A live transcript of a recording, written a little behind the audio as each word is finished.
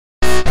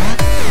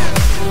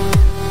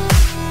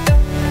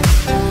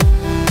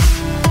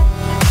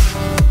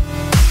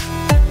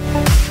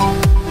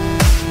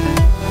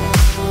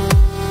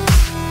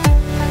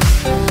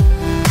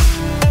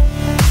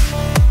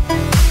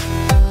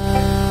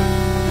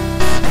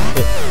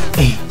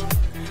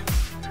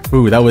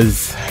Ooh, that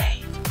was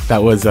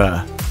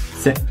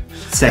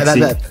Sexy.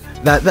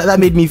 that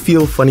made me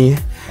feel funny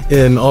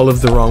in all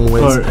of the wrong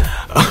ways. Or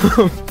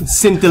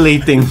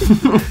scintillating.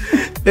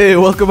 Hey,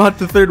 welcome out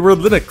to Third World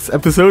Linux,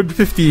 episode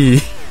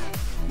 50.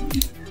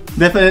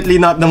 Definitely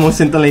not the most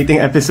scintillating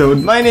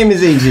episode. My name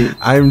is AG.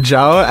 I'm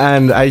Zhao,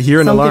 and I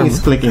hear an alarm. Something is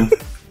clicking.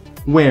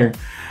 Where?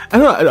 I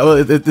don't know.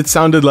 It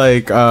sounded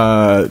like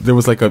there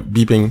was like a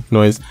beeping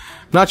noise.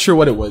 Not sure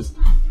what it was.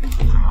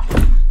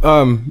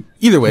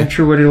 Either way. Not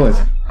sure what it was.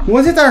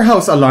 Was it our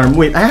house alarm?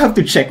 Wait, I have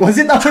to check. Was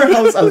it our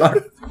house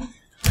alarm?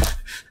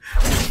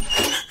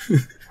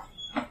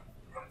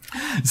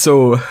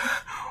 So,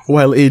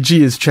 while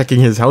AG is checking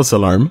his house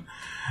alarm,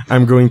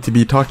 I'm going to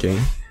be talking.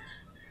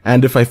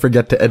 And if I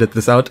forget to edit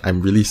this out,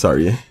 I'm really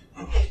sorry.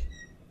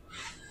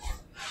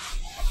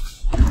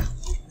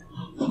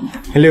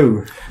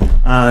 Hello.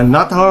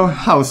 Not our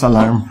house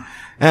alarm.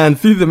 And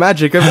through the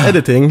magic of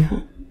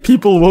editing,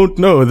 people won't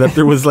know that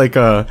there was like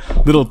a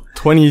little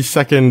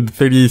 20-second,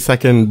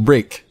 30-second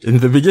break in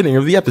the beginning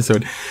of the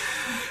episode.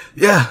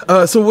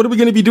 Yeah, so what are we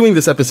going to be doing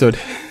this episode?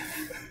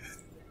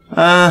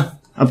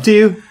 Up to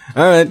you.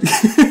 Alright.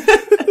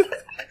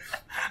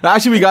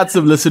 Actually, we got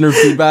some listener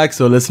feedback,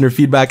 and Listener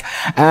feedback.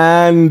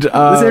 And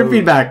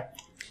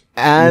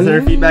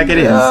listener feedback it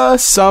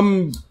is.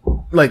 Some,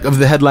 like, of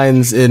the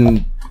headlines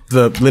in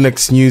the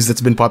Linux news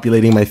that's been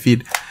populating my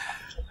feed.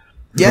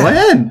 Yeah. Go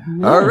ahead.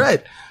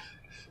 Alright.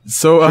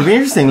 So, It'll be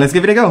interesting. Let's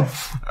give it a go.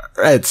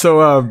 Alright,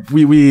 so,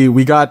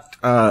 we got,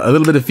 a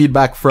little bit of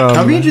feedback from...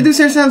 Have we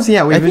introduced ourselves?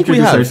 Yeah, I think we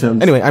have.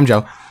 Ourselves. Anyway, I'm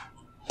Zhao.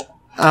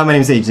 My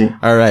name's AG.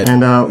 Alright.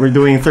 And, we're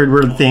doing third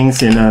world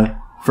things in,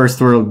 first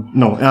world.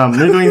 No,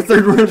 we're doing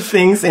third world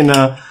things in,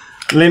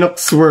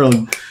 Linux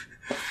world.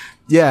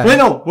 Yeah. Wait,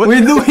 no.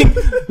 We're doing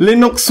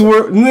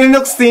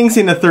Linux things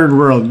in the third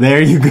world.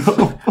 There you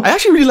go. I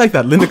actually really like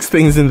that. Linux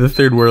things in the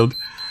third world.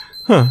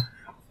 Huh.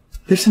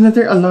 There's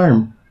another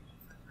alarm.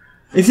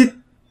 Is it?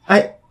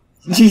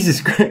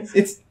 Jesus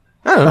Christ.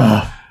 I don't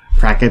know.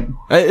 Crack it.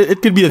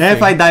 It could be a thing.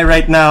 If I die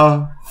right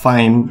now,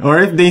 fine. Or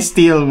if they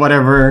steal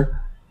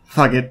whatever,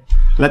 fuck it.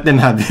 Let them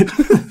have it.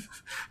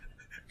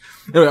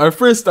 Anyway, our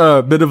first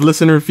bit of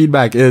listener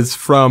feedback is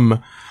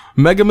from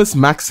Megamus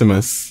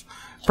Maximus.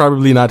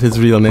 Probably not his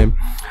real name.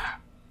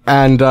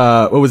 And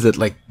what was it?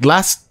 Like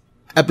last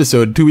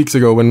episode, 2 weeks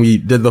ago, when we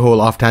did the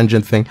whole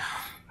off-tangent thing,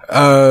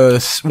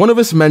 one of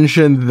us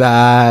mentioned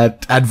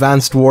that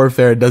Advanced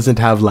Warfare doesn't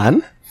have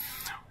LAN.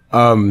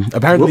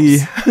 Apparently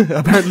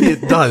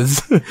it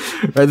does.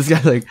 Right? This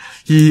guy, like,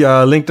 he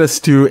linked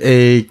us to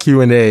a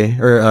Q&A,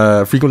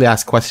 or frequently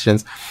asked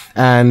questions,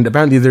 and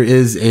apparently there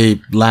is a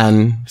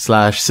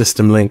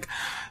LAN/system link.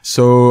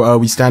 So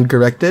we stand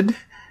corrected,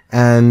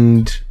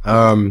 and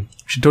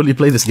should totally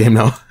play this game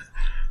now.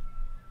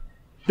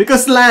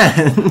 Because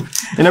LAN!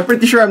 And I'm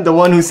pretty sure I'm the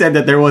one who said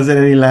that there wasn't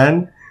any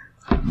LAN.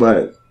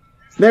 But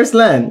there's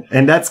LAN,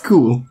 and that's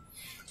cool.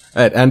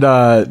 Alright, and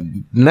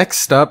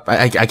next up,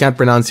 I can't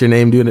pronounce your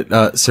name, dude.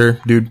 Sir,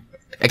 dude.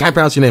 I can't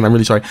pronounce your name, I'm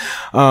really sorry.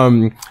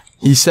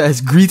 He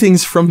says,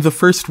 greetings from the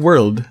first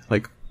world.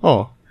 Like,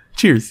 oh,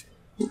 cheers.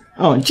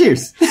 Oh,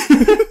 cheers.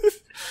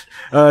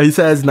 He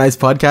says, nice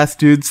podcast,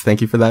 dudes.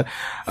 Thank you for that.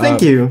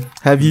 Thank you.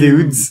 Have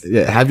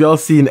y'all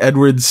seen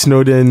Edward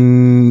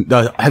Snowden?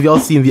 Have y'all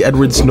seen the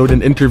Edward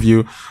Snowden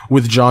interview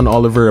with John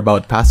Oliver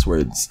about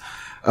passwords?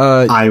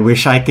 I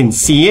wish I can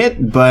see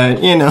it,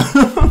 but you know.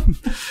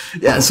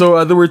 Yeah.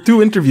 So there were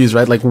two interviews,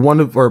 right? Like he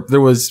went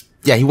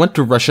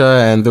to Russia,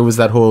 and there was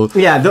that whole.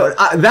 Yeah,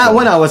 that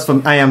one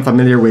I am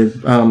familiar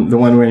with. The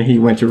one where he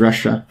went to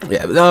Russia.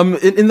 Yeah.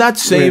 In that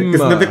same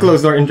the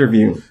closed door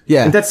interview.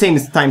 Yeah. In that same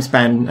time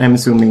span, I'm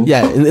assuming.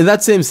 Yeah. In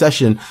that same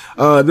session,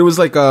 there was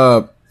like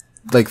a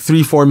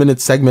 3-4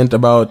 minute segment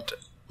about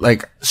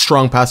like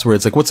strong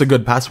passwords. Like, what's a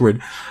good password?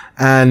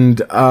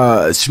 And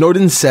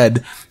Snowden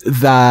said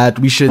that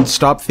we should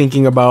stop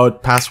thinking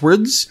about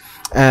passwords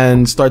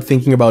and start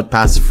thinking about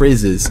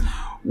passphrases,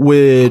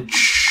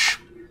 which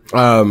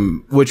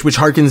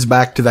harkens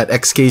back to that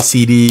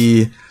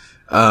XKCD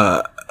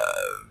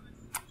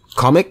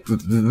comic,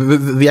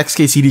 the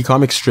XKCD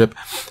comic strip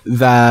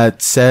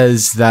that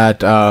says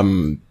that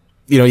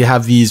you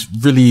have these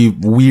really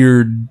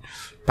weird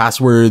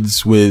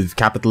passwords with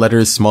capital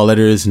letters, small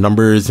letters,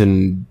 numbers,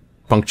 and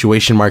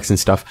punctuation marks and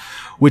stuff,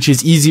 which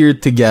is easier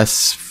to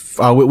guess,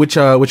 which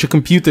a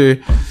computer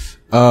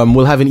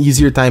will have an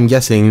easier time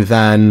guessing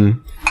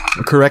than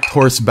a correct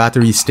horse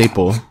battery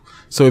staple.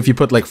 So if you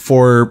put like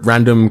 4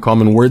 random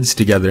common words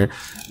together,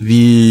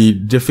 the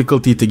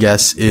difficulty to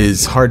guess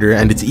is harder,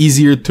 and it's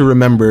easier to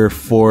remember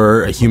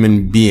for a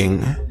human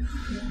being.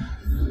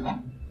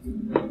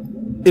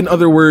 In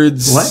other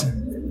words, what?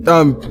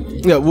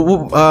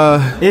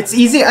 It's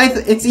easy.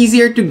 It's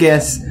easier to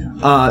guess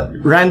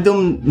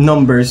random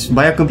numbers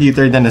by a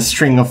computer than a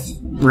string of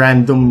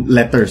random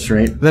letters,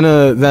 right?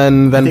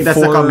 Than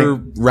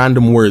 4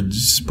 random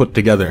words put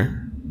together.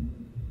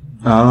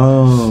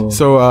 Oh.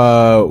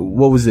 So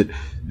what was it?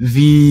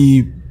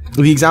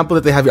 the example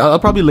that they have, I'll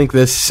probably link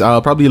this.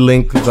 I'll probably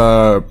link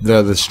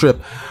the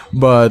strip,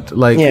 but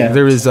like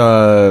there is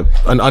an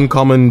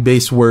uncommon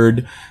base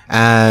word,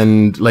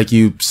 and like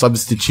you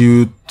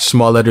substitute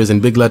small letters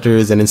and big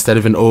letters, and instead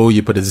of an O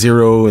you put a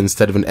 0,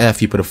 instead of an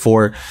F you put a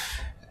 4,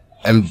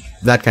 and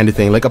that kind of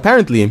thing. Like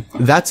apparently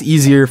that's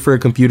easier for a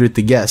computer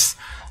to guess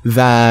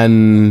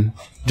than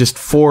just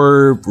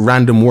 4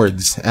 random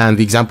words. And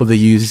the example they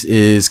use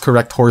is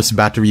correct horse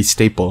battery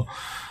staple.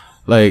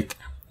 Like,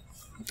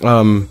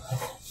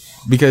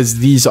 because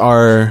these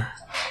are,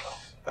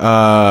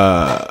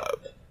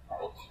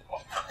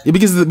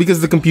 because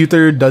the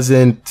computer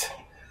doesn't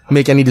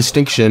make any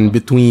distinction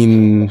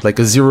between like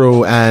a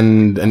 0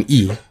 and an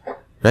E,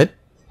 right?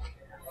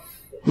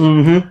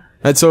 Mm-hmm.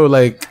 And so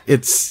like,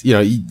 it's, you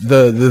know,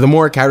 the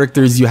more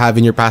characters you have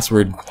in your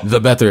password, the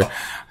better.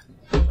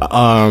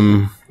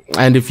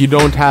 And if you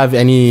don't have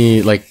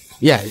any, like,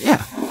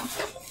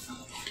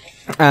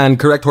 and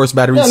correct horse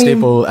battery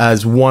staple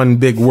as one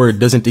big word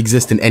doesn't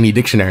exist in any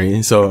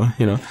dictionary, so,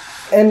 you know.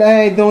 And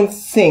I don't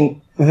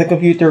think the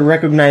computer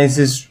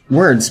recognizes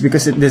words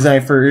because it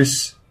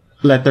deciphers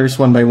letters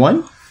one by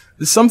one.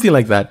 Something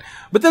like that.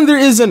 But then there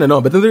is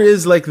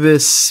like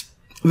this,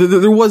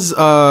 there was,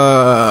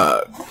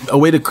 a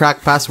way to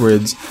crack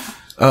passwords,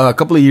 a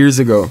couple of years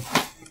ago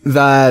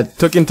that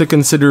took into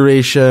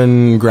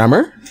consideration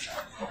grammar.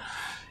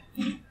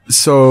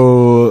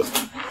 So,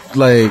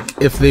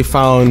 like, if they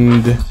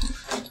found,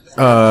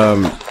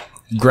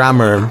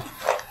 grammar,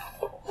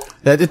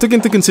 that it took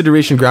into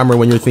consideration grammar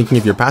when you're thinking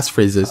of your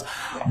passphrases,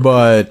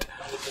 but,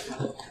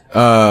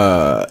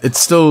 it's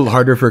still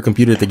harder for a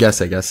computer to guess,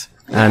 I guess.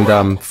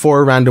 And,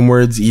 4 random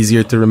words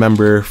easier to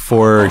remember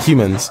for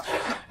humans,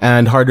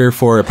 and harder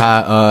for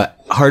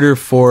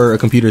a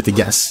computer to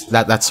guess.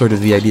 That's sort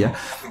of the idea.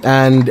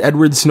 And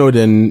Edward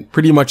Snowden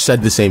pretty much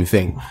said the same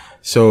thing.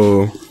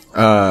 So,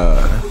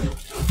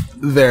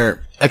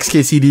 their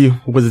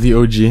XKCD was the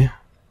OG.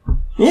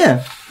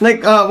 Yeah.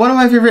 Like, one of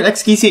my favorite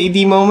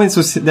XKCD moments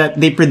was that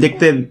they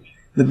predicted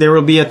that there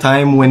will be a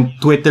time when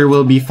Twitter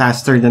will be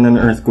faster than an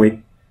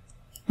earthquake.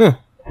 Huh.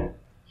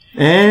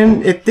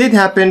 And it did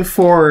happen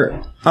for,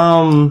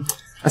 a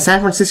San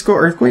Francisco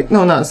earthquake?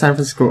 No, not a San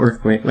Francisco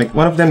earthquake. Like,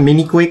 one of them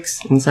mini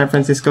quakes in San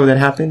Francisco that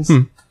happens.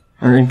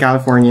 Or in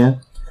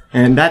California.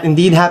 And that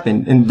indeed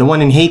happened. And the one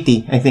in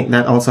Haiti, I think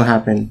that also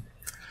happened.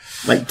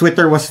 Like,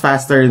 Twitter was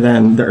faster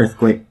than the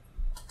earthquake.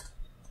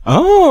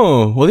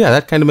 Oh, well, yeah,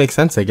 that kind of makes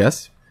sense, I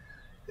guess.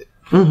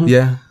 Mm-hmm.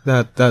 Yeah,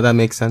 that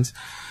makes sense.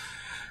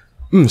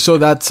 So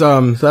that's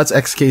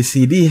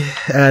XKCD,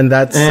 and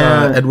that's,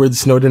 Edward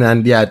Snowden,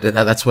 and yeah,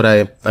 that's what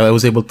I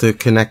was able to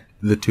connect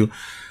the two.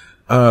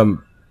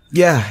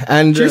 Yeah,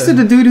 and... Cheers to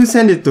the dude who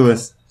sent it to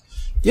us.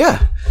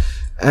 Yeah.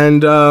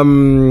 And,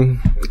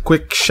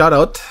 quick shout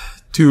out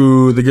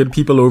to the good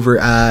people over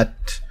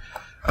at,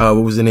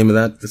 what was the name of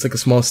that? It's like a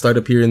small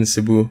startup here in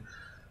Cebu,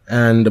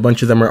 and a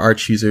bunch of them are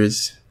Arch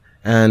users.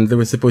 And there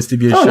was supposed to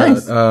be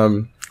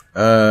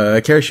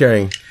a care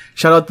sharing.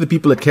 Shout out to the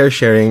people at Care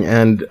Sharing,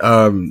 and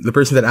the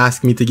person that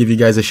asked me to give you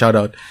guys a shout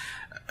out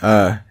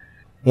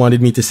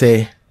wanted me to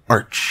say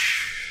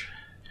Arch.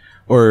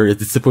 Or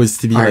it's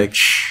supposed to be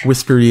Arch. Like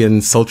whispery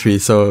and sultry,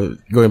 so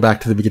going back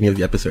to the beginning of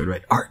the episode,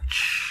 right?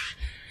 Arch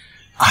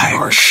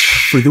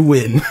for the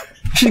win. You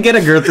should get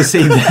a girl to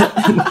say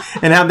that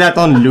and have that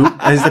on loop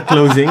as the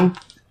closing.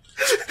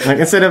 Like,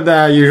 instead of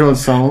the usual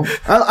song,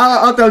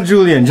 I'll tell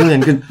Julian,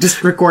 could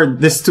just record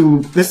this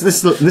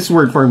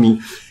word for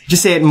me.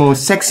 Just say it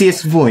most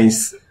sexiest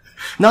voice.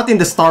 Not in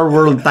the Star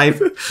World type,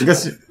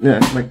 because,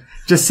 like,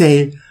 just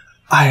say,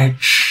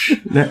 Arch.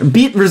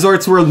 Beat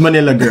Resorts World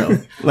Manila Girl.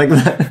 Like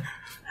that.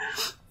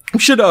 We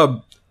should,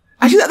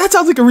 actually, that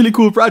sounds like a really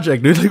cool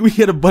project, dude. Like, we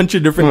get a bunch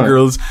of different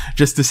girls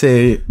just to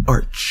say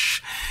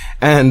Arch.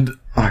 And,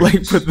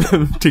 like, put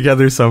them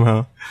together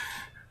somehow.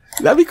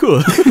 That'd be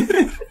cool.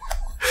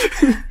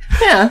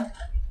 Yeah.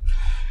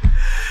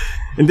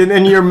 And then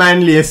in your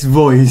manliest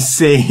voice,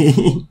 say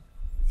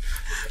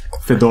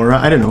Fedora.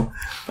 I don't know.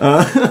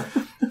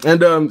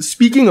 And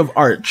speaking of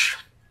Arch,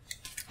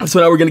 so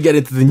now we're gonna get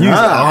into the news.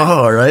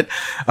 All right.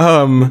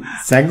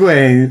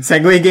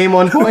 Segue game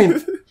on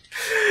point.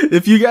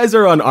 If you guys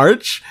are on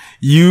Arch,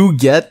 you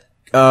get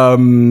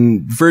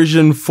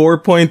version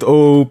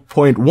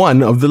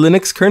 4.0.1 of the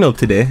Linux kernel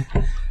today,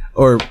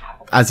 or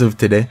as of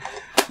today.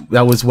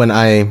 That was when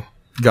I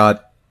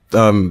got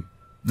the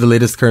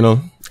latest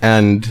kernel,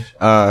 and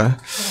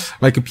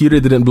my computer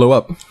didn't blow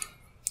up.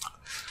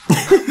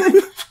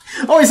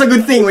 Always a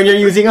good thing when you're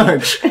using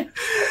Arch.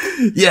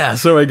 Yeah,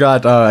 so I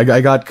got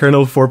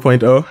kernel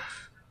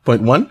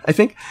 4.0.1, I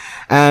think,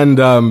 and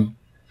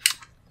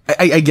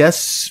I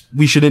guess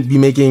we shouldn't be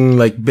making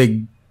like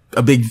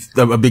a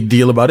big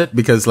deal about it,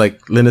 because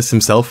like Linus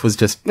himself was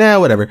just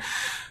whatever.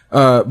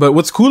 But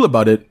what's cool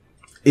about it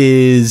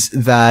is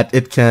that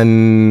it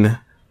can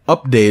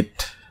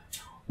update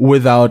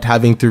without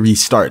having to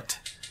restart,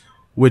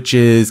 which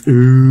is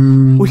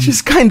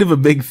kind of a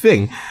big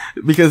thing,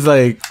 because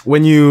like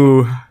when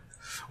you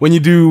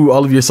do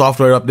all of your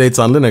software updates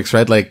on Linux,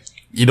 right? Like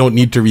you don't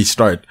need to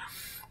restart.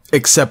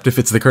 except if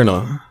it's the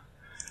kernel.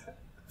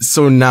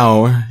 So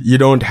now you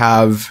don't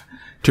have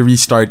to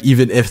restart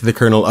even if the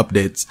kernel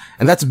updates.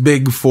 And that's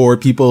big for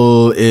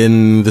people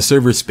in the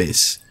server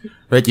space,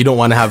 right? You don't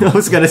want to have... I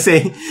was gonna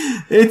say,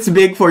 it's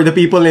big for the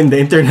people in the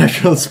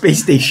International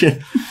Space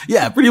Station.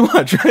 Yeah, pretty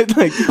much, right?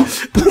 Like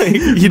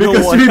you don't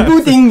Because want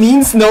rebooting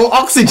means no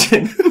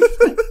oxygen.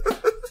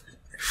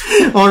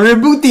 Or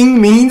rebooting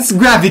means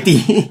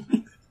gravity.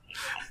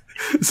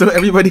 So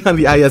everybody on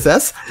the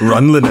ISS,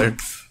 run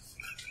Linux.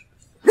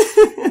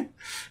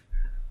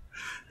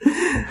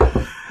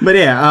 But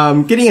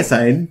yeah, kidding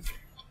aside.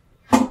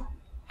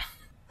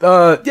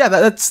 Yeah,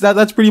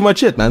 that's pretty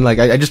much it, man. Like,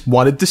 I just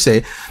wanted to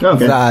say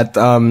that,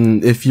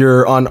 if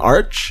you're on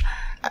Arch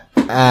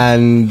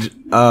and,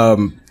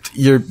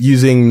 you're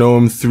using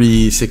GNOME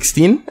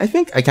 3.16, I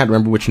think. I can't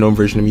remember which GNOME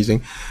version I'm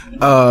using.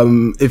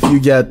 If you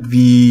get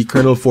the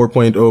kernel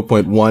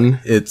 4.0.1,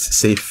 it's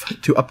safe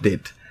to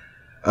update.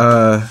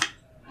 Well,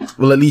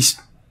 at least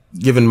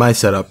given my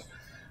setup.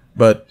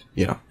 But,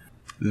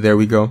 there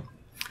we go.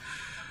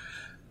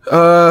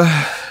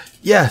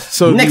 Yeah,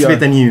 so next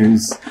bit of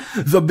news.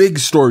 The big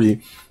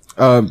story.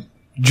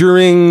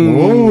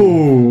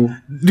 During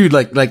dude,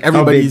 like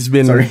everybody's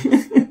been Sorry.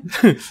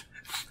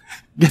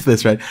 Get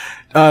this right.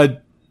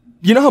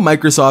 You know how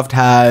Microsoft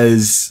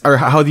has, or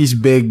how these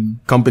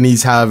big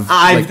companies have,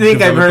 I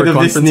think I've heard of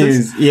this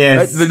news. Yes.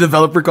 Right? The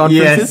developer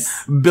conferences,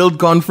 Yes. Build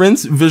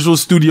Conference, Visual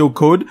Studio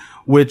Code,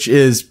 which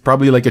is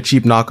probably like a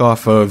cheap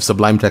knockoff of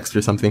Sublime Text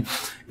or something,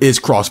 is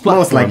cross-platform.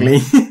 Most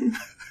likely.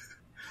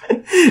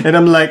 And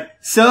I'm like,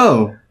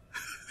 so,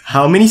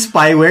 how many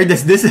spyware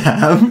does this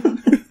have?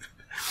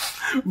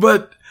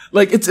 But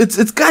like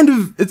it's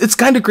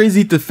kind of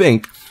crazy to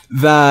think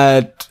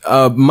that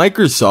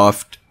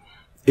Microsoft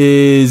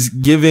is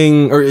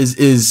giving, or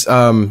is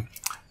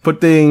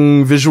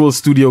putting Visual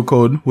Studio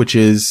Code, which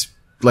is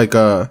like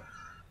a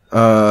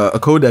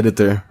code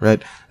editor,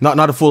 right?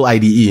 Not a full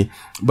IDE,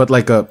 but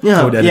like a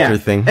code editor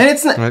thing. And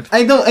it's not, right?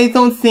 I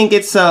don't think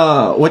it's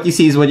what you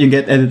see is what you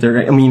get editor,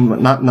 right? I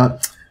mean, not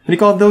what do you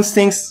call those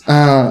things?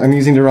 I'm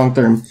using the wrong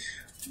term.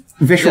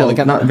 Visual,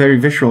 like not very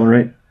visual,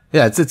 right?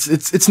 Yeah,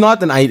 it's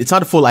not it's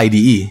not a full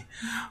IDE,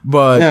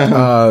 but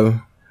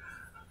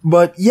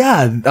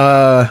yeah,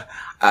 the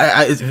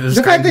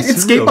fact that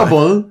it's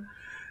capable.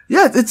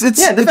 Yeah, it's the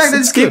fact that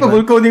it's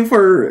capable coding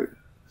for,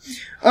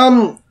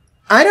 I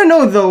don't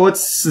know though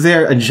what's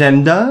their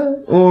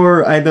agenda,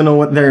 or I don't know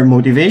what their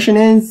motivation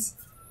is,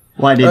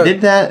 why they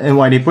did that and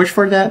why they push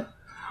for that.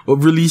 Well,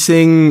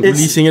 releasing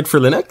it for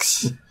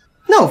Linux?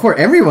 No, for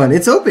everyone.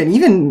 It's open.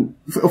 Even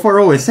for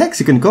OS X,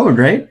 you can code,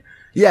 right?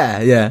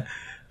 Yeah.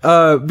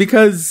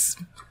 Because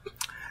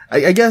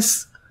I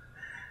guess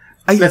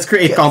let's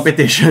create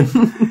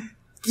competition.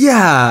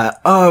 Yeah.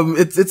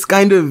 It's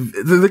kind of,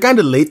 they're kind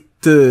of late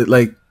to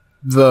the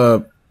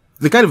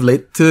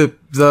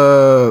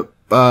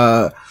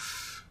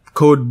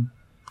code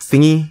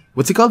thingy.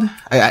 What's it called?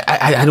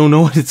 I don't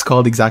know what it's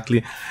called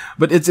exactly,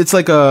 but it's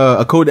like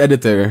a code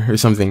editor or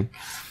something,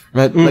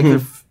 right? Mm-hmm. Like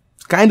they're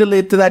kind of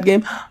late to that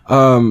game.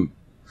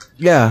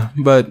 Yeah,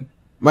 but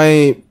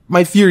my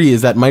theory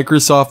is that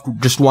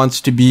Microsoft just wants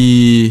to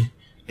be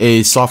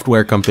a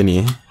software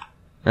company,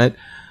 right?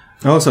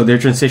 Oh, so they're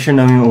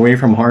transitioning away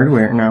from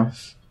hardware now.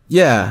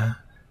 Yeah.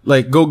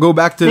 Like, go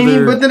back to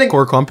their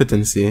core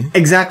competency.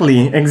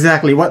 Exactly.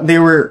 What they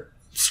were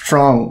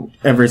strong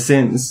ever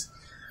since.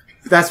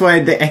 That's why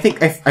I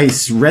think I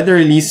read the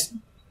release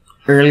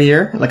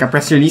earlier, like a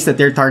press release, that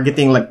they're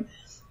targeting like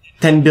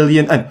 10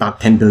 billion, not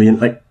 10 billion,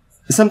 like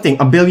something,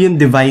 1 billion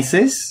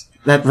devices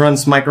that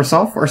runs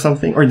Microsoft or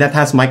something, or that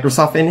has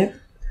Microsoft in it.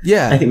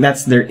 Yeah. I think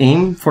that's their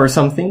aim for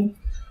something.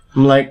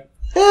 I'm like,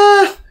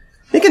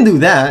 they can do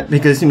that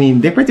because, I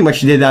mean, they pretty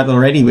much did that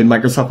already with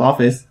Microsoft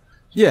Office.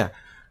 Yeah.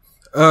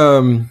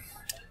 And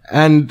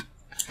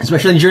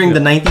especially during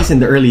the 90s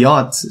and the early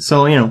aughts.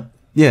 So,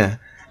 yeah.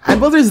 And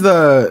well, there's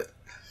that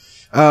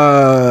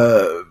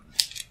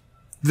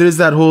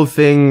whole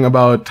thing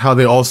about how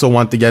they also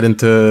want to get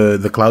into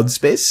the cloud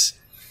space.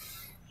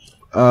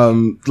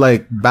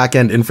 Like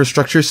back-end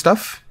infrastructure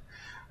stuff,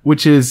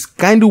 which is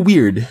kind of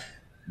weird,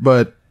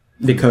 but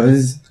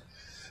because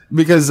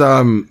they're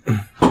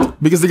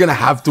gonna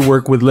have to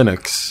work with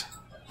Linux,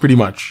 pretty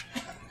much.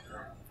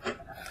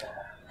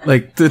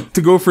 Like,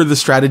 to go for the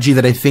strategy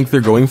that I think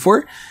they're going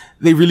for,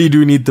 they really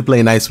do need to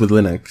play nice with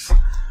Linux.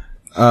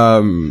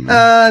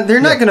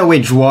 They're not gonna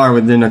wage war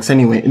with Linux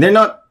anyway. They're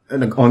not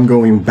an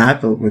ongoing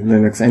battle with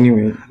Linux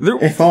anyway.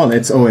 If all,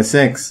 it's OS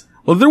X.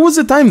 Well, there was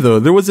a time though.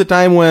 There was a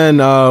time when,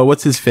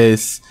 what's his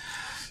face?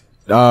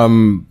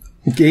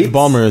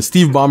 Gates?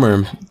 Steve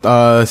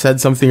Ballmer,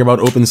 said something about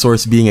open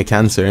source being a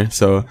cancer.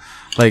 So,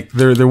 like,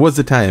 there was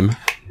a time.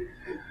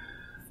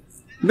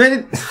 But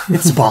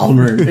it's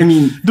Ballmer. I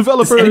mean,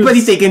 developers. Does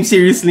anybody take him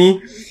seriously?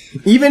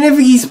 Even if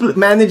he's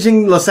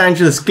managing Los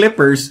Angeles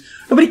Clippers,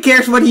 nobody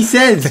cares what he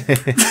says.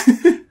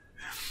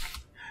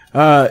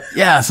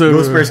 Yeah, so.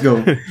 Go Spurs,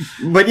 go.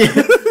 But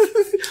yeah.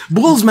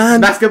 Bulls,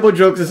 man. Basketball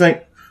jokes is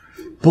like,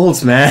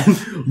 Bulls, man.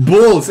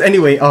 Bulls.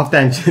 Anyway, off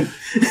tangent.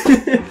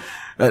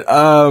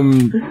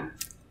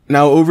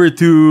 Now over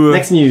to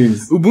Next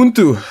news.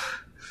 Ubuntu.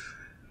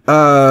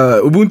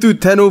 Ubuntu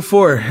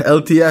 10.04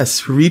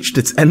 LTS reached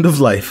its end of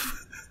life.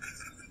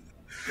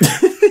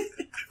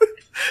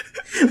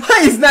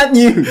 Why is that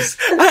news?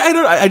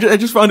 I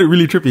just found it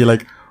really trippy.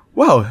 Like,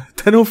 wow,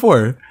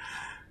 10.04.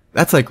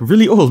 That's like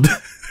really old.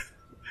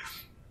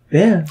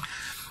 Yeah.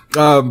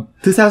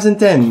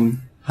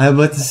 2010.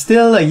 But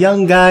still a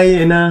young guy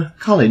in a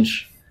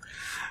college.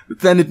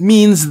 Then it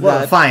means Well,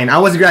 that, fine. I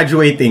was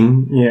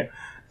graduating. Yeah.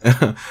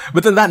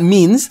 but then that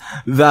means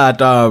that,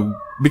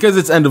 because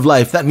it's end of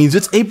life, that means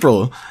it's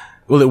April.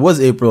 Well, it was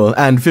April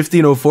and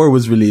 15.04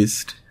 was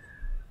released.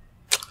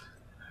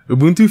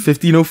 Ubuntu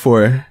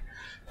 15.04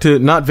 to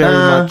not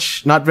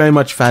very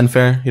much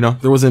fanfare. You know,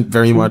 there wasn't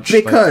very much.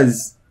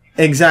 Because,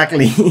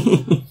 exactly.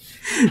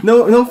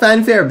 No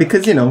fanfare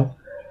because, you know,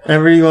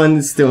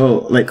 everyone's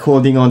still like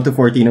holding on to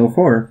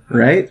 14.04,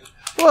 right?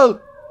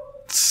 Well,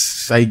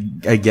 I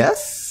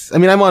guess. I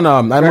mean, I'm on.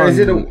 Or is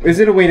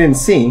it a wait and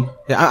see?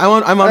 Yeah,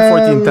 I'm on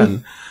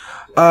 14.10.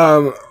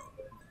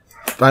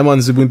 I'm on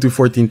Ubuntu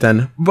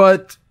 14.10,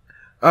 but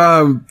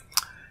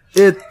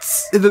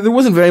there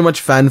wasn't very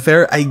much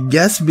fanfare, I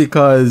guess,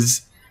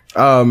 because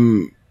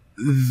the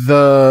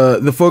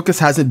focus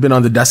hasn't been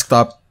on the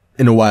desktop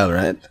in a while,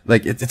 right?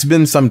 Like it's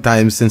been some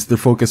time since the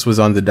focus was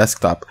on the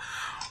desktop,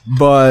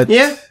 but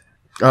Yeah.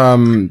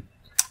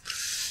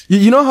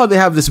 you know how they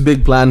have this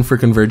big plan for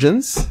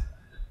convergence?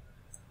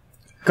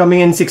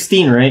 Coming in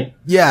 16, right?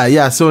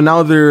 Yeah. So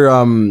now they're,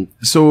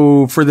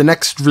 so for the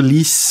next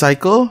release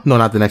cycle, no,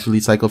 not the next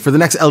release cycle, for the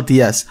next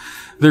LTS,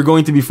 they're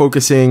going to be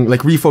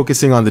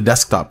refocusing on the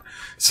desktop.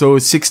 So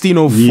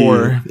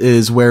 16.04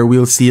 is where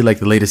we'll see like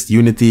the latest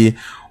Unity,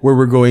 where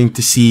we're going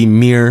to see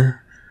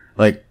Mir,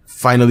 like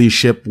finally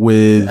ship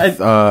with,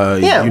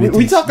 Unity,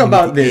 we talk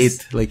about this.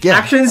 8. Like, yeah.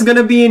 Action is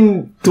gonna be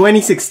in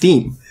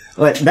 2016.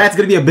 Like, that's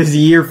gonna be a busy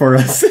year for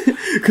us.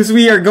 Cause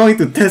we are going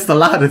to test a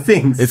lot of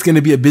things. It's going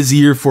to be a busy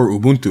year for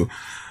Ubuntu.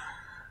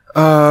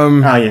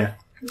 Yeah.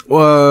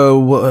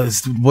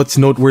 What's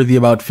noteworthy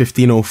about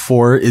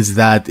 15.04 is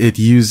that it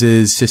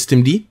uses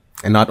systemd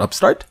and not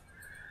Upstart.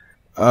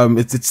 I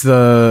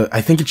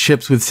think it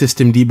ships with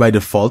systemd by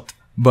default,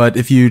 but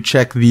if you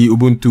check the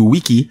Ubuntu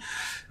wiki,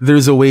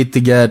 there's a way to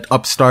get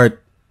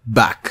Upstart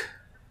back.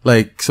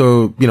 Like,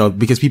 so, you know,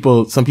 because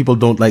some people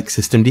don't like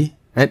systemd,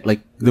 right?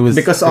 Like,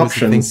 because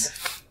options.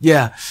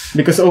 Yeah.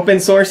 Because open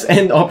source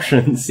and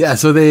options. Yeah,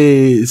 so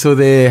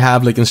they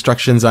have like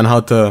instructions on how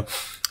to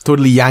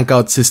totally yank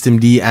out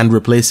systemd and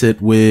replace it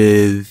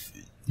with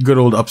good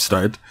old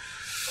Upstart.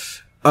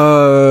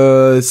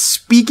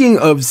 Speaking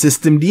of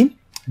systemd,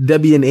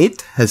 Debian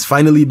 8 has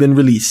finally been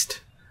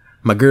released.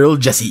 My girl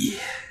Jessie.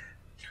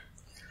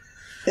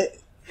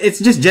 It's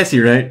just Jessie,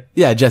 right?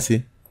 Yeah,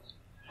 Jessie.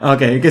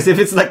 Okay, because if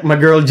it's like my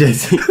girl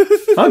Jessie,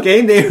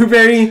 okay, they're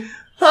very,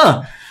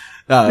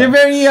 they're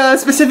very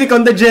specific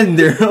on the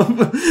gender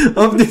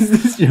of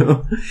this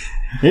show.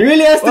 It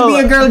really has to be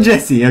a girl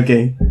Jessie,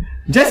 okay.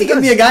 Jessie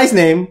can be a guy's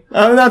name.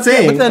 I'm not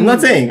saying.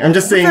 Yeah, I'm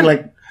just saying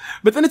like.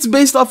 But then it's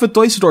based off of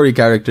Toy Story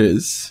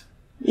characters.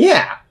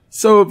 Yeah.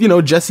 So, you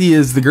know, Jessie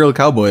is the girl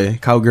cowboy,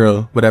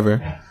 cowgirl,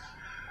 whatever.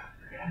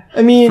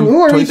 I mean, From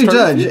who are Toy we to Story?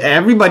 judge?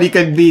 Everybody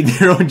can be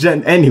their own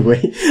gender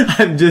anyway.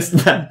 I'm just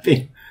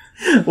vamping.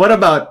 What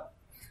about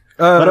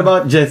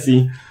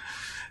Jessie?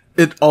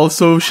 It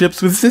also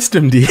ships with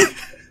systemd.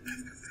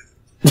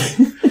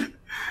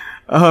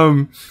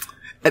 And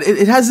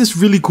it has this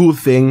really cool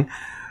thing,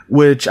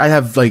 which I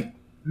have like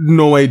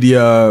no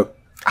idea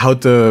how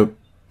to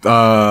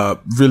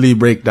really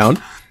break down,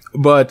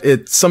 but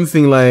it's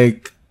something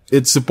like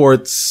it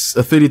supports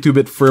a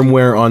 32-bit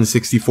firmware on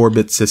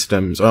 64-bit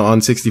systems, on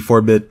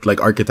 64-bit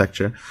like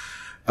architecture,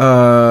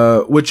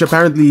 which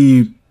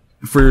apparently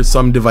for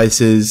some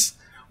devices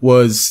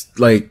was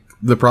like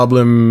the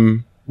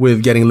problem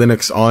with getting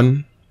Linux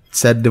on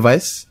said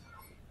device.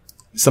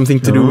 Something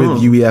to do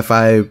with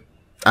UEFI.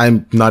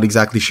 I'm not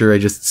exactly sure. I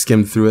just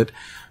skimmed through it.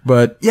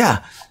 But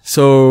yeah,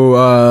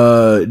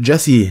 so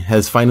Jessie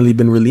has finally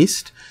been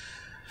released.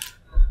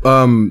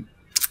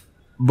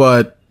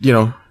 But, you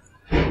know,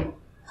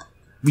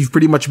 we've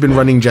pretty much been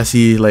running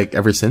Jessie like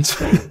ever since.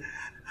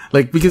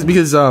 Like because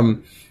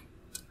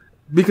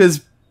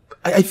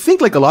I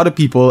think like a lot of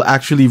people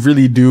actually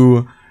really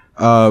do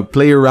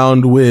play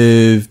around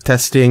with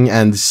testing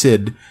and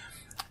SID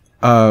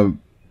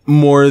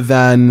more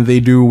than they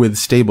do with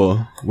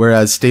stable,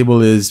 whereas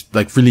stable is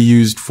like really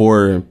used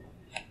for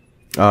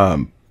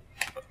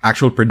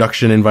actual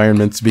production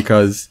environments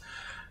because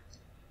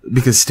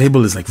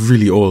stable is like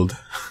really old.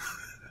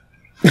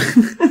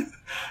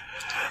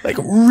 Like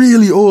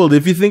really old.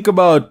 If you think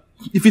about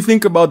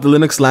the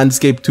Linux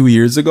landscape 2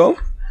 years ago,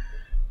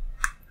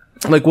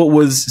 like what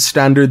was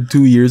standard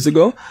 2 years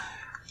ago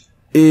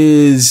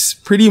is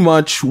pretty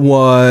much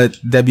what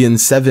Debian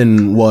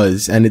 7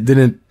 was, and it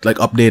didn't like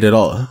update at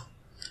all,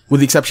 with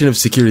the exception of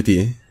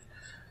security.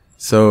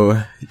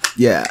 So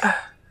yeah.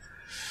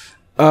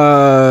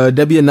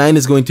 Debian 9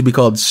 is going to be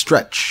called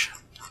Stretch,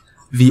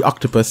 the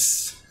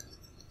octopus.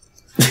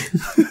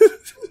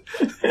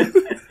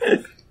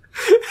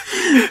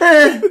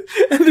 And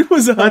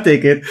I'll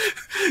take it.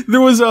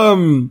 there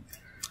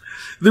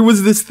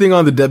was this thing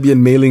on the Debian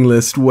mailing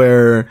list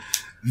where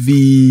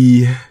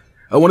the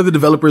one of the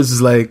developers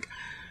is like,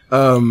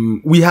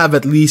 we have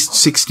at least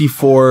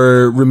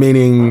 64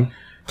 remaining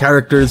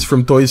characters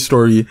from Toy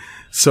Story,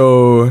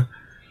 so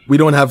we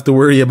don't have to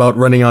worry about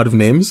running out of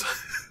names.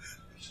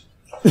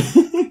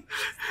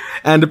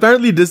 And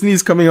apparently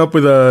Disney's coming up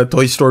with a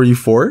Toy Story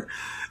 4,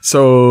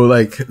 so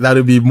like that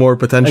would be more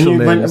potential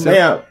names.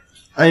 Yeah,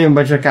 I am a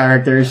bunch of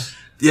characters.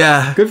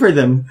 Yeah, Good for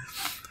them.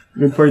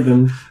 Good for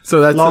them.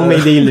 so that's Long may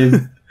they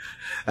live.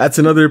 that's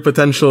another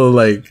potential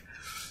like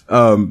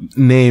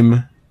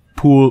name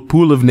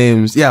pool of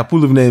names. Yeah,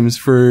 pool of names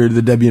for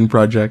the Debian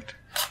project.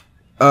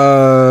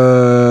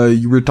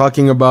 You were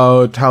talking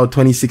about how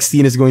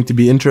 2016 is going to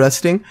be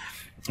interesting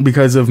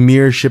because of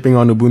Mir shipping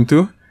on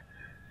Ubuntu.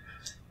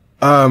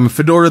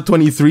 Fedora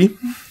 23,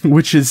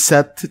 which is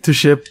set to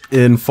ship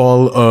in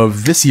fall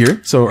of this year,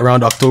 so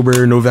around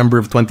October, November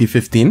of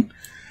 2015.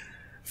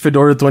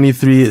 Fedora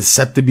 23 is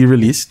set to be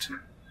released,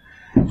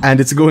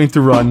 and it's going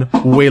to run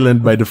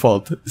Wayland by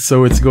default.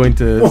 So it's going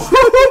to...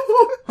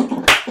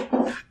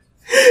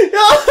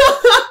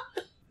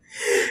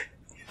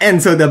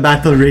 And so the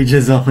battle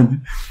rages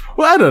on.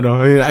 Well, I don't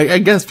know. I mean, I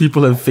guess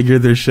people have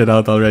figured their shit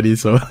out already,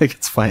 so like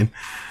it's fine.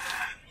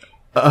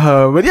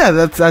 But yeah,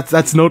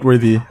 that's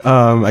noteworthy.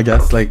 I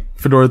guess like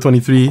Fedora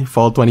 23,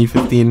 fall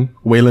 2015,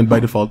 Wayland by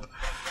default.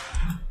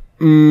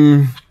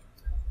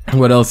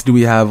 What else do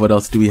we have?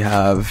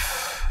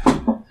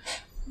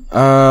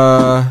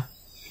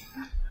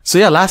 So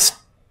yeah,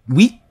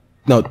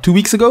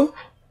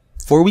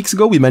 4 weeks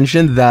ago, we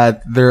mentioned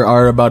that there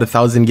are about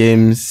 1,000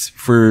 games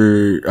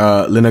for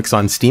Linux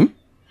on Steam.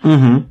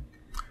 Mm-hmm.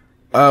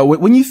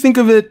 When you think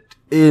of it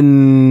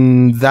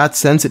in that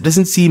sense, it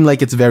doesn't seem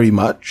like it's very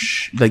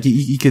much. Like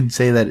you could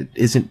say that it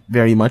isn't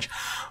very much,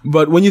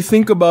 but when you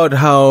think about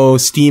how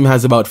Steam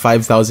has about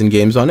 5,000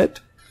 games on it,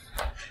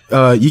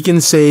 you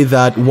can say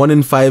that 1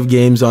 in 5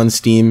 games on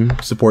Steam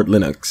support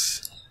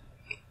Linux.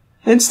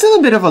 It's still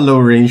a bit of a low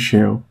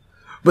ratio.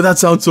 But that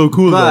sounds so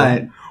cool, But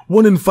though.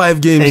 1 in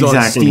 5 games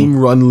on Steam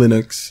run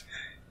Linux.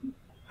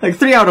 Like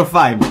 3 out of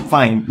 5,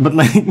 fine. But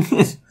like...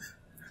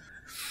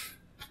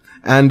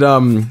 And,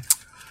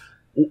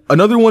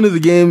 another one of the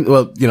games,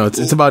 well, you know,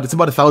 it's about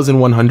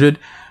 1,100.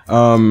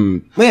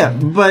 Yeah,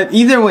 but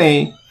either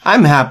way,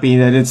 I'm happy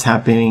that it's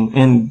happening.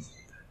 And,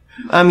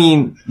 I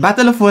mean,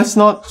 Battle of West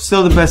not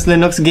still the best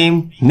Linux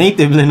game,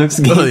 native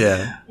Linux game. Oh,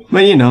 yeah.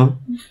 But you know.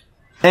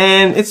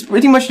 And it's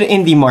pretty much the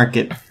indie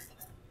market.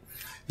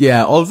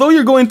 Yeah, although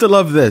you're going to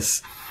love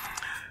this.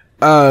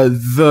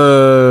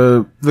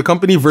 The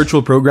company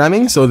Virtual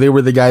Programming, so they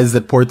were the guys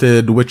that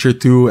ported Witcher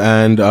 2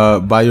 and,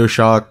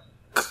 BioShock,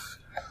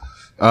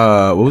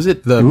 what was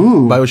it? The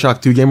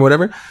BioShock 2 game or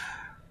whatever?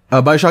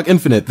 BioShock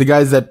Infinite. The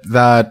guys that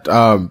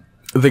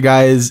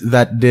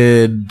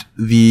did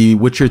the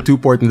Witcher 2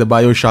 port and the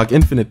BioShock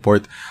Infinite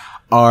port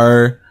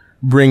are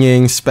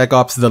bringing Spec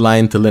Ops The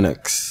Line to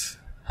Linux.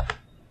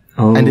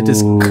 Oh. And it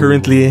is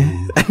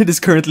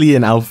currently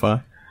in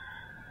alpha.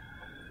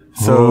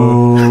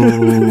 So,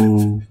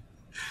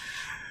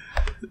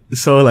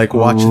 so like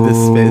watch this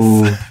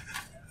space.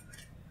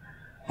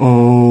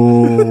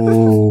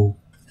 Oh.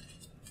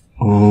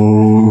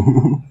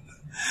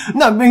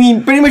 No, I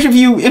mean, pretty much if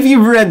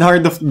you've read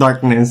Heart of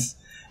Darkness,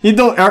 you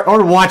don't,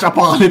 or watch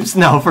Apocalypse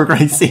Now, for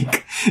Christ's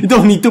sake. You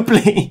don't need to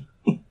play.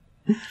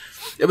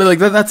 Yeah, but like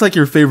that's like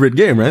your favorite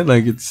game, right?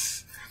 Like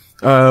it's,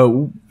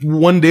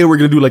 one day we're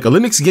gonna do like a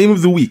Linux game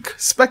of the week.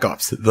 Spec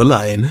Ops, The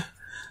Line.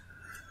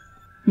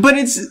 But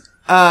it's,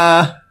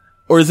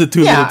 or is it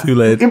too little too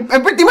late? I'm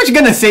pretty much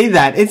gonna say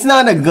that. It's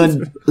not a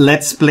good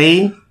Let's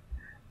Play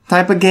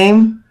type of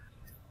game.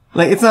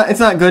 Like, it's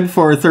not good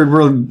for third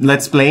world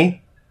Let's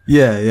Play.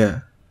 Yeah,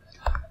 yeah.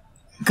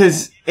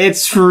 Cause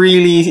it's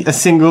really a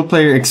single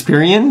player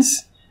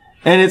experience.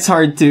 And it's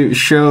hard to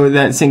show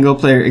that single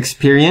player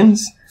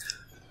experience.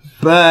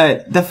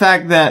 But the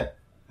fact that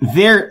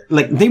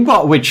they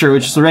bought Witcher,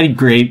 which is already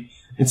great.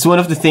 It's one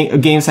of the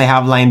games I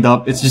have lined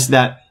up. It's just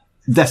that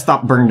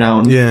desktop burned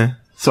down. Yeah.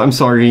 So I'm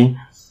sorry.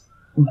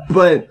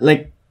 But,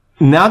 like,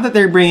 now that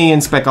they're bringing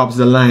in Spec Ops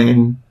The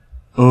Line,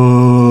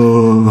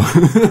 oh.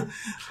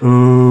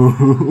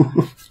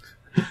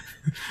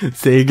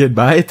 Say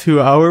goodbye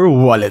to our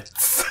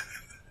wallets.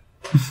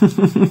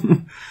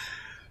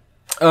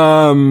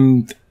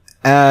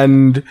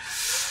 And,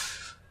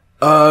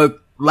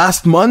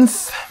 last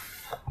month,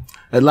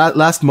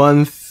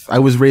 I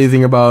was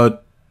raving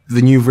about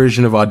the new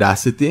version of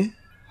Audacity.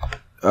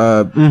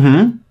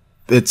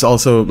 It's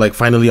also, like,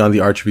 finally on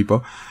the Arch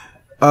repo.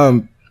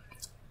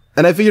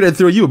 And I figured I'd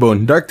throw you a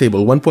bone.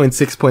 Darktable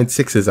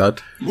 1.6.6 is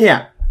out.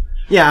 Yeah.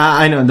 Yeah,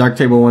 I know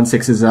Darktable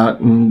 1.6 is out,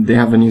 and they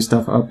have the new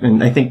stuff up,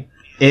 and I think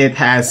it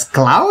has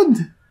cloud?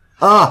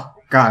 Oh,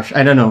 gosh,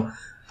 I don't know.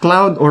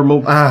 Cloud or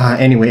mobile?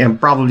 Anyway, I'm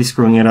probably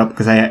screwing it up,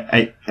 because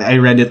I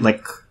read it,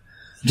 like,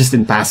 just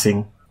in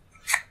passing.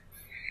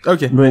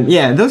 Okay. But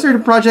yeah, those are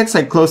the projects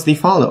I closely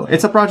follow.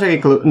 It's a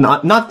project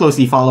not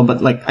closely follow,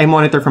 but like I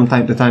monitor from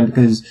time to time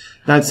because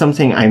that's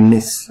something I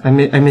miss. I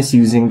miss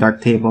using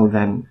Darktable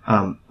than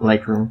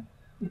Lightroom.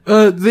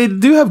 They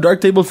do have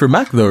Darktable for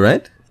Mac though,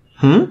 right?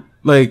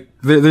 Like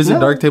there's a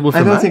Darktable for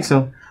Mac. I don't think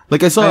so.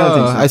 Like I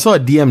saw a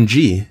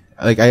DMG.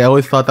 Like I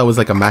always thought that was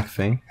like a Mac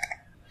thing.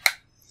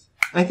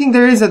 I think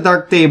there is a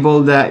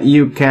Darktable that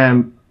you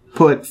can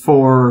put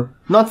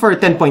not for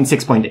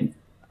 10.6.8.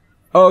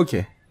 Oh,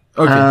 okay.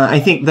 Okay. I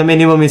think the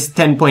minimum is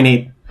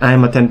 10.8.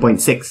 I'm a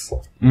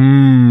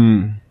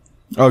 10.6.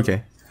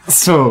 Okay.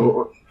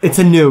 So it's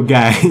a no,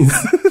 guys.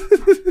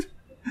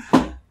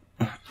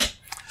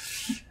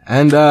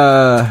 And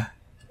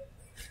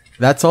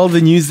that's all the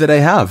news that I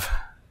have.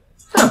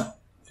 Huh.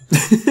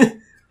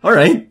 All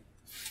right.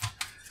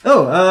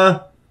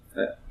 Oh,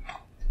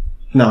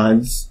 no,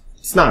 it's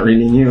not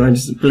really new. I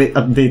just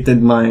updated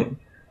my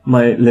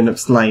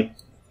Linux Lite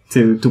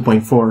to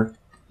 2.4,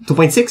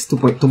 2.6,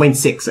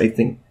 2.6, I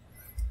think.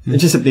 I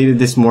just updated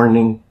this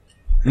morning.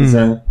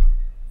 How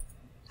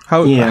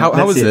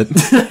was it?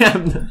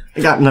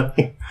 I got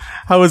nothing.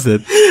 How was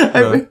it?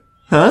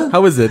 Huh?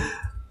 How was it?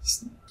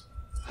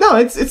 No,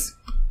 it's.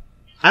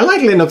 I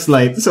like Linux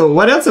Lite. So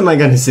what else am I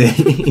gonna say?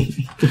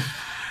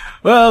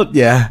 Well,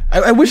 yeah.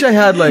 I wish I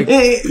had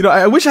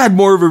I wish I had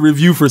more of a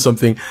review for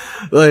something.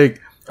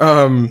 Like,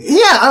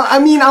 yeah, I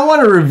mean, I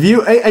want to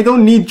review. I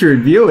don't need to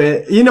review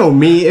it. You know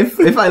me.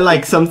 If I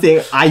like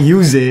something, I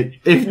use it.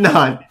 If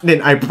not,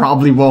 then I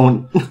probably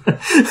won't.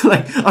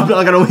 Like, I'm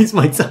not gonna waste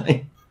my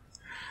time.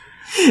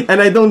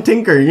 And I don't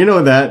tinker. You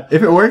know that.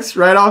 If it works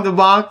right off the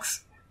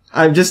box,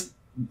 I just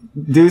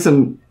do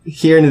some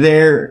here and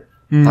there.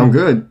 I'm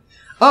good.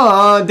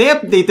 Oh, they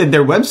updated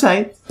their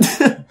website.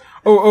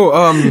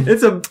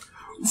 It's a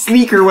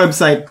sleeker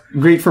website,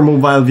 great for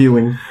mobile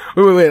viewing.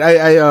 Wait.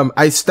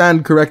 I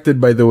stand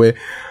corrected, by the way,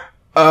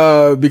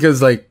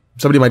 because like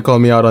somebody might call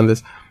me out on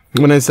this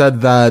when I said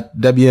that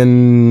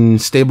Debian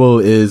stable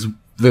is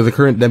the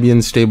current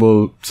Debian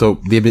stable. So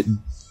the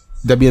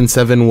Debian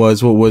 7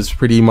 was what was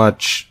pretty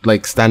much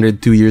like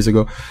standard 2 years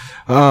ago.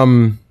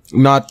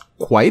 Not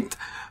quite,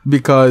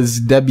 because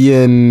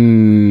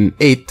Debian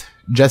 8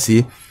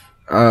 Jessie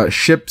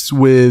ships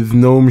with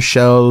GNOME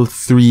Shell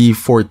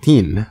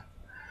 3.14,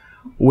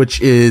 which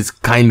is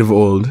kind of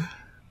old.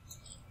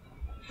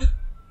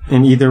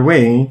 And either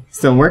way,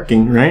 still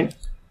working, right?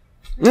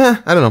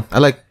 Yeah, I don't know. I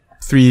like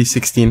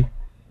 3.16.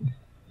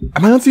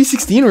 Am I on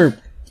 3.16 or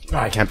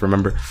I can't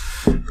remember.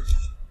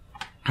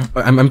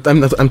 I'm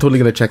totally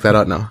gonna check that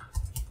out now.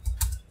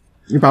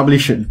 You probably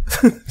should.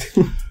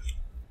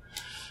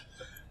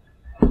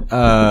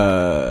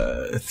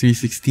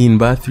 3.16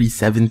 ba?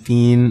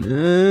 3.17?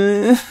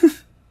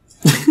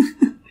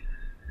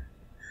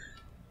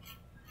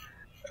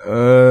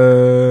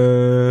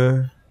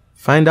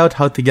 Find out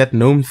how to get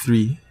GNOME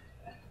 3.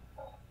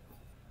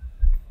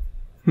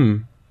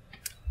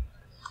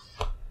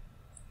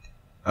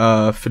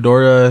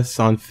 Fedora is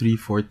on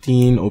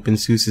 3.14.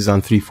 OpenSUSE is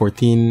on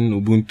 3.14.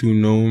 Ubuntu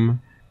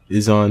GNOME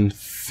is on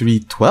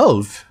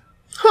 3.12.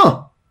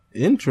 Huh.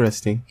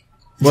 Interesting.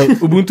 Well,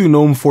 Ubuntu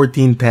GNOME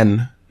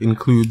 14.10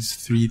 includes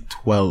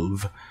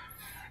 3.12.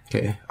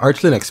 Okay.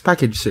 Arch Linux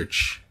package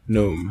search.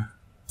 GNOME.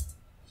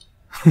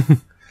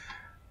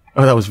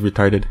 Oh, that was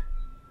retarded.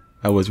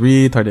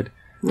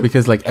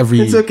 Because like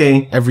it's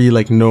okay. Every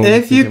like GNOME.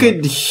 If you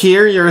could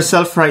hear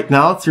yourself right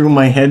now through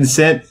my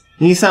headset,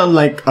 you sound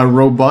like a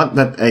robot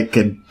that I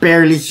could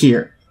barely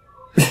hear.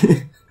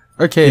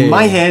 Okay. In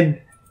my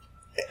head,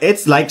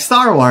 it's like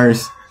Star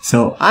Wars,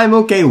 so I'm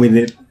okay with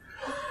it.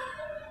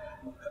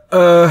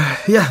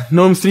 Yeah,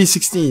 GNOME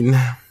 3.16.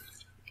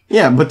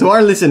 Yeah, but to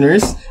our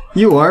listeners,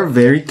 you are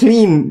very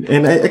clean,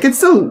 and I can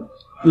still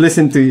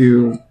listen to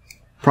you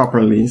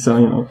properly, so,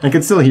 you know, I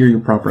can still hear you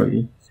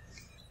properly.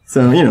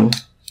 So, you know,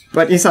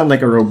 but you sound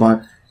like a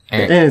robot,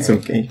 and it's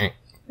okay.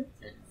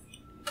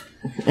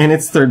 And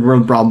it's third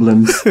world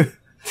problems.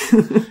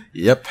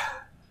 Yep.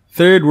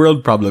 Third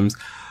world problems.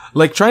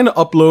 Like trying to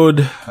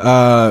upload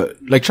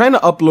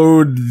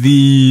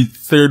the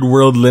third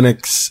world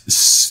Linux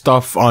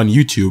stuff on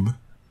YouTube.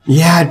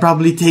 Yeah, it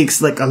probably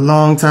takes like a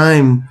long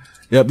time.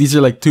 Yep, these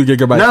are like 2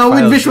 gigabyte now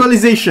files. with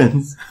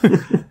visualizations.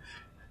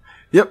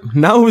 Yep,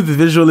 now with the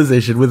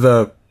visualization, with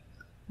the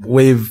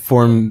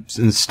waveforms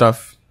and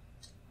stuff.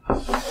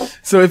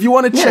 So if you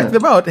want to check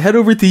them out, head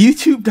over to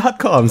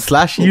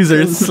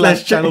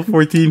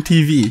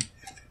youtube.com/users/channel14tv.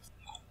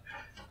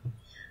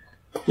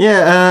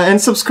 Yeah,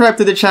 and subscribe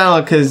to the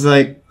channel, cause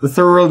like, the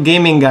Third World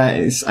Gaming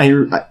guys,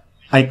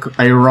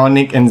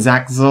 Ironic and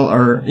Zaxel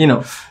are, you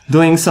know,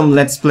 doing some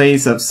Let's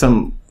Plays of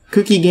some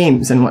cookie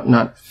games and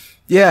whatnot.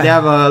 Yeah. They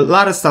have a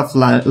lot of stuff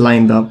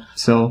lined up,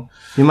 so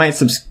you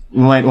might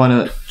want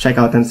to check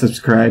out and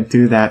subscribe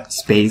to that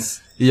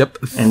space. Yep.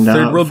 And,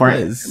 Third World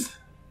Plays.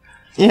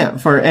 Yeah,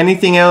 for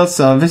anything else,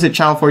 visit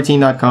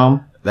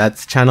channel14.com.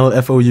 That's channel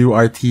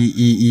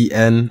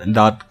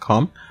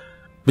FOURTEEN.com.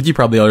 But you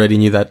probably already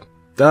knew that.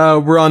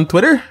 We're on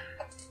Twitter,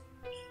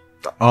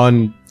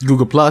 on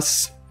Google+,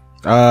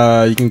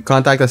 You can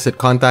contact us at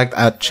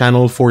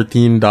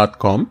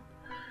contact@channel14.com.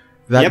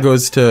 That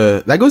goes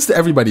to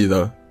everybody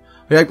though.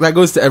 That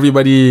goes to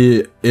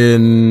everybody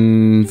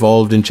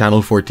involved in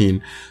Channel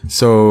 14.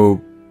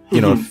 So,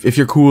 you know, if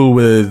you're cool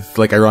with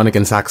like Ironic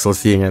and Saxel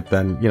seeing it,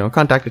 then, you know,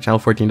 contact at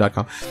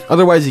channel14.com.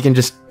 Otherwise, you can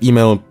just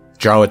email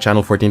Jao at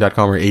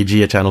channel14.com or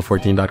AG at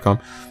channel14.com.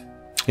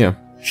 You know.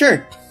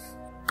 Sure.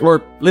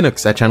 Or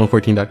Linux at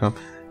channel14.com.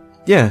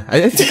 Yeah,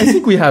 I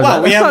think we have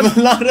wow, that.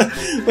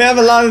 we have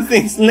a lot of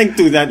things linked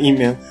to that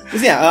email.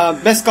 But yeah,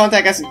 best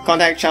contact us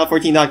contact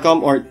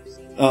channel14.com or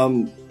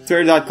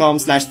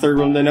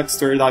twitter.com/thirdworldlinux,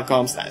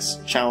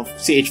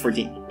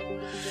 twitter.com/channelch14.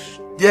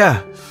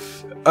 Yeah.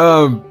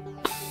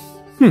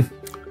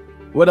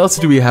 What else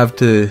do we have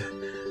to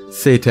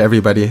say to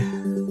everybody?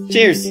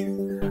 Cheers.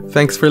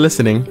 Thanks for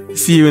listening.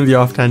 See you in the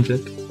off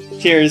tangent.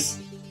 Cheers.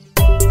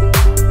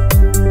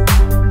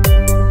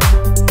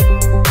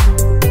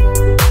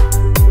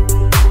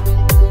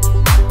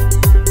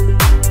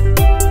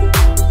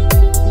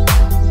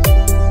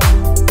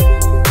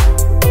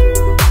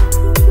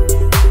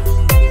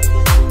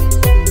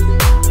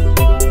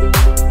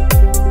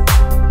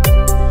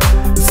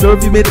 So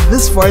if you made it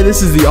this far,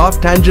 this is the off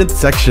tangent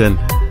section.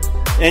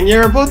 And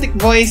your robotic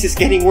voice is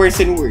getting worse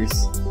and worse.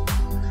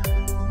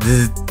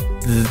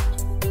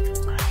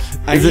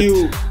 Are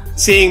you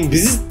saying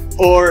bzz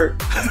or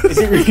is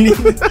it really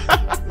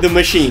the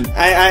machine?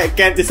 I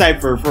can't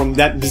decipher from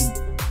that bzz.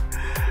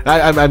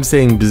 I'm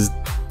saying bzz.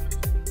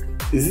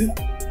 Is it?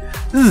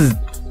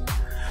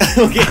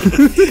 Okay.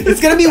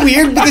 It's gonna be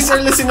weird because our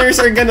listeners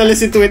are gonna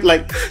listen to it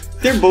like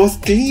they're both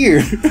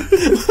clear.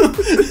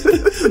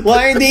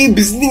 Why are they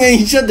bzzing at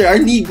each other? Our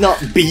need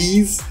not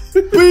bees.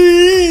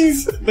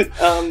 Bees! But,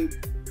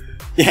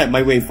 yeah,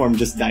 my waveform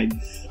just died.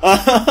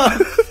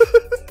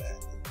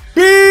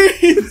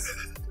 Bees!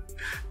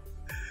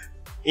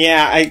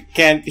 Yeah, I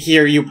can't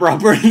hear you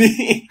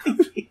properly.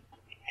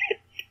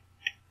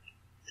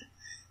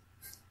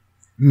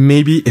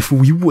 Maybe if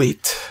we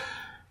wait.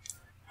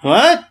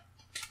 What?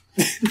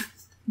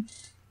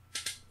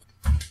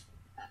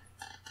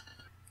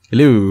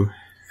 Hello.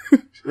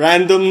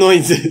 Random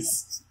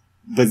noises.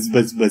 Buzz,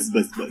 buzz, buzz,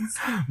 buzz, buzz.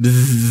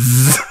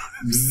 Bzz.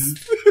 Bzz,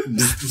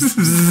 bzz,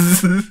 bzz,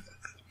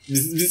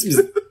 bzz, bzz.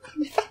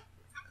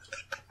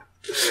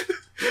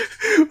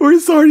 We're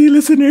sorry,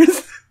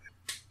 listeners.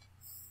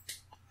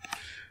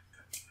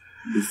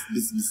 Bzz,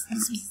 bzz, bzz,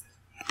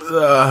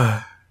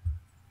 bzz.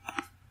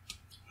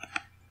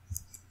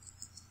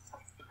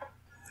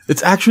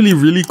 It's actually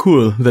really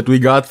cool that we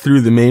got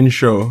through the main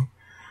show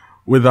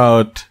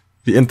without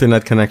the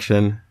internet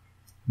connection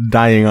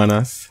dying on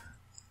us.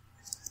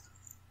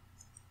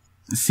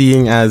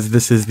 Seeing as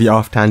this is the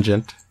off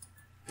tangent,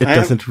 it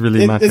doesn't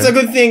really matter. It's a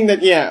good thing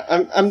that,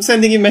 yeah, I'm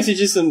sending you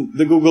messages on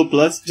the Google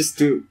Plus just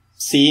to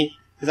see,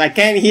 because I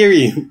can't hear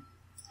you.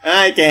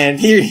 I can't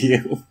hear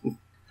you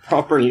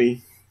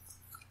properly.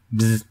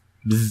 Bzz,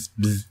 bzz,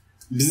 bzz.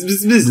 Bzz,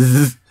 bzz,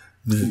 bzz.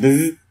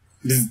 Bzz,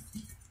 Bzz, bzz,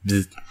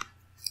 bzz.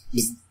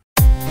 bzz.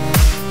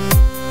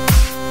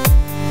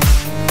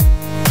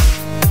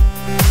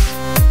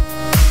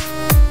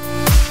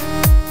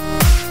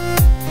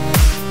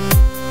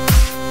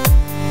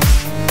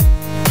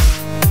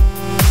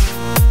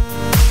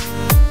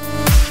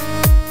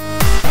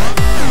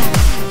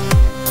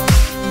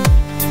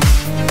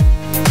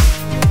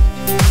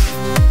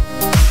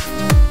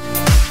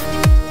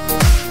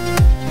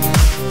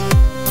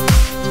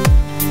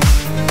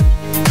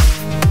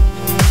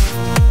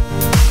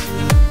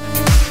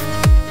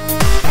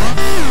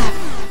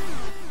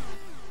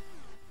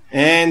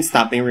 And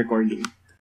stopping recording.